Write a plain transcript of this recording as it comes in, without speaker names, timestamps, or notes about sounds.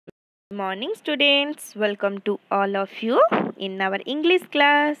Morning students, welcome to all of you in our English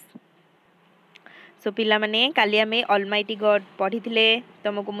class. So पिला माने काली आमे almighty God पढ़ी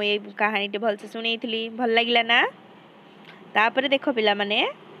तुमको मुझे कहानी टे भल से शुणी भल लगिला ना तापर देखो पिला माने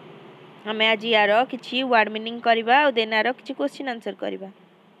आमे आज यार किछि वर्ड मीनिंग करबा और देन यार किछि क्वेश्चन आंसर करबा।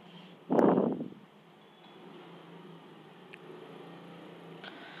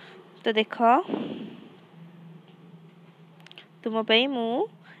 तो देखो तुम पे मु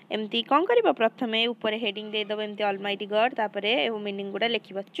एमती कौन कर प्रथमे ऊपर हेडिंग दे दब एमती ऑलमाइटी गॉड तापर मीनिंग गुड़ा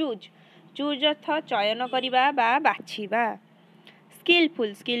लिखा चूज चूज अर्थ चयन करबा बा बाछिबा।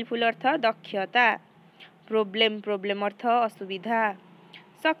 स्किलफुल स्किलफुल अर्थ दक्षता। प्रॉब्लम प्रॉब्लम अर्थ असुविधा।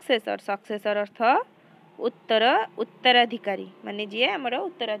 सक्सेसर सक्सेसर अर्थ उत्तर उत्तराधिकारी माने जी आमर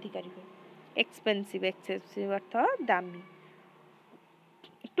उत्तराधिकारी। एक्सपेंसिव एक्सपेंसिव अर्थ दामी।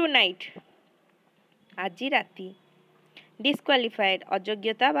 टू नाइट आज राति। डिस्क्वालिफाइड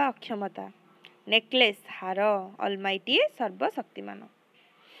अयोग्यता बा अक्षमता। नेकलेस हार। ऑलमाइटी सर्वशक्तिमान।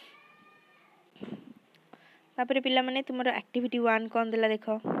 तापर पिला माने तुमरो एक्टिविटी 1 कोन देला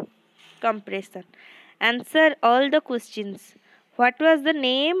देखो compression. Answer all the questions. What was the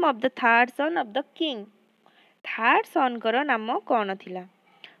name of the third son of the king. Third सन कर नाम कोन थिला।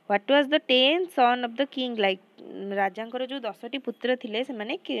 What was the 10th son of the king like राजांकर जो 10टी पुत्र थिले से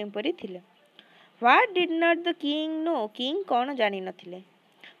माने केपरि थिले। What did not the king no king कोन जानि नथिले।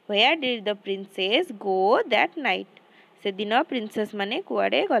 Where did the princess go that night से दिन प्रिंसेस माने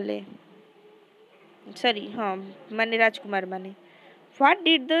कुआडे गले सॉरी हाँ माने राजकुमार माने। What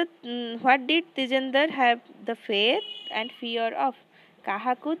did तिजेंदर have the faith and fear of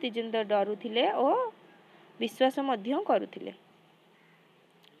काहाकू तिजेंदर डरुथिले ओ विश्वास मध्य करुथिले।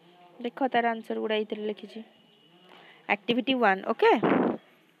 देखो तार आंसर गुड़ा इतरे लिखी एक्टिविटी 1 ओके।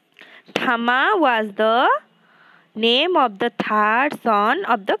 थामा was the name of the third son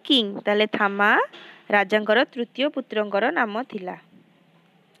of the king ताले थामा राजांकर तृतीय पुत्रंकर नाम थिला।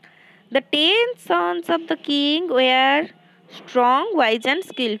 The 10 sons of the king were strong, wise and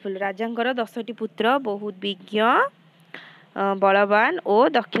skillful. राजांकर 10टी पुत्र बहुत विज्ञ बलवान और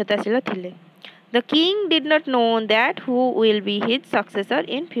दक्षताशील थिले। The king did not know that who will be his successor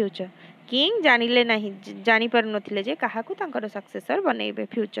in future. King जानिले नहीं जानि पर नथिले जे काहाकू तांकर सक्सेसर बनेबे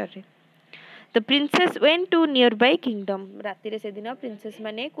फ्यूचर रे। The princess went to nearby kingdom. राति रे से दिन प्रिंसेस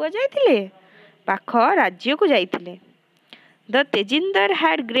माने कुआ जाइथिले पाख राज्य को जाइथिले। The Tejinder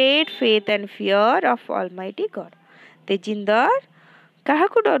had great faith and fear of Almighty God. Tejinder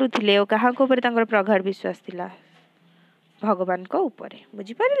काहाकू डरुथिले और काहाकू ऊपर तांकर प्रगाढ़ विश्वास थिला भगवान को ऊपर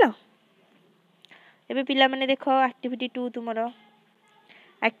बुझी पारिलो। एबे पिला माने देखो एक्टिविटी 2 तुमरो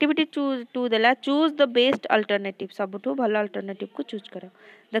एक्टिविटी 2 देला चूज द बेस्ट अल्टरनेटिव सबठू भलो अल्टरनेटिव को चूज करो।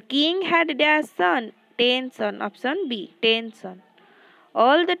 The king had dash sun 10 sun option B 10 sun.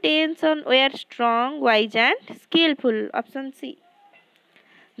 All the 10 sons were strong, wise and skillful. Option C.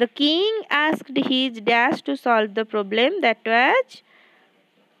 The king asked his dash to solve the problem that was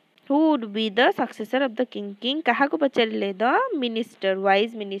who would be the successor of the king. King kahaku pachariले the minister,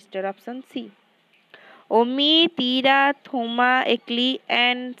 wise minister. Option C. Omi, Tira, Thoma, Ekli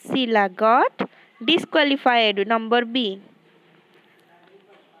and Sila got disqualified. Number B.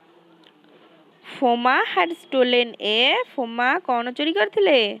 फोमा had stolen a फोमा कौन चोरी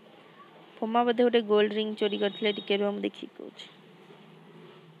करथिले फोमा बदे गोटे gold ring चोरी करथिले टिके रो हम देखि कहूछ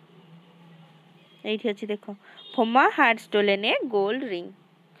एठी अछि देखो फोमा had stolen a gold ring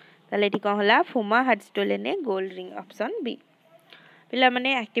ताले एठी कोन होला फोमा had stolen a gold ring option B. पिला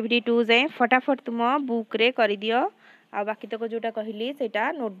माने एक्टिविटी 2 जाय फटाफट तुम बुक रे करि दियो आ बाकी तक जोटा कहिली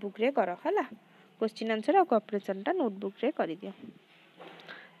सेटा नोटबुक रे करो हला क्वेश्चन आंसर आ कोऑपरेशन टा नोटबुक रे करि दियो।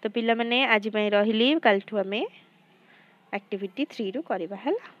 तो पिला माने आज पई रहिली काल ठु हमें एक्टिविटी 3 रु करबा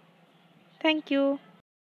हला। Thank you.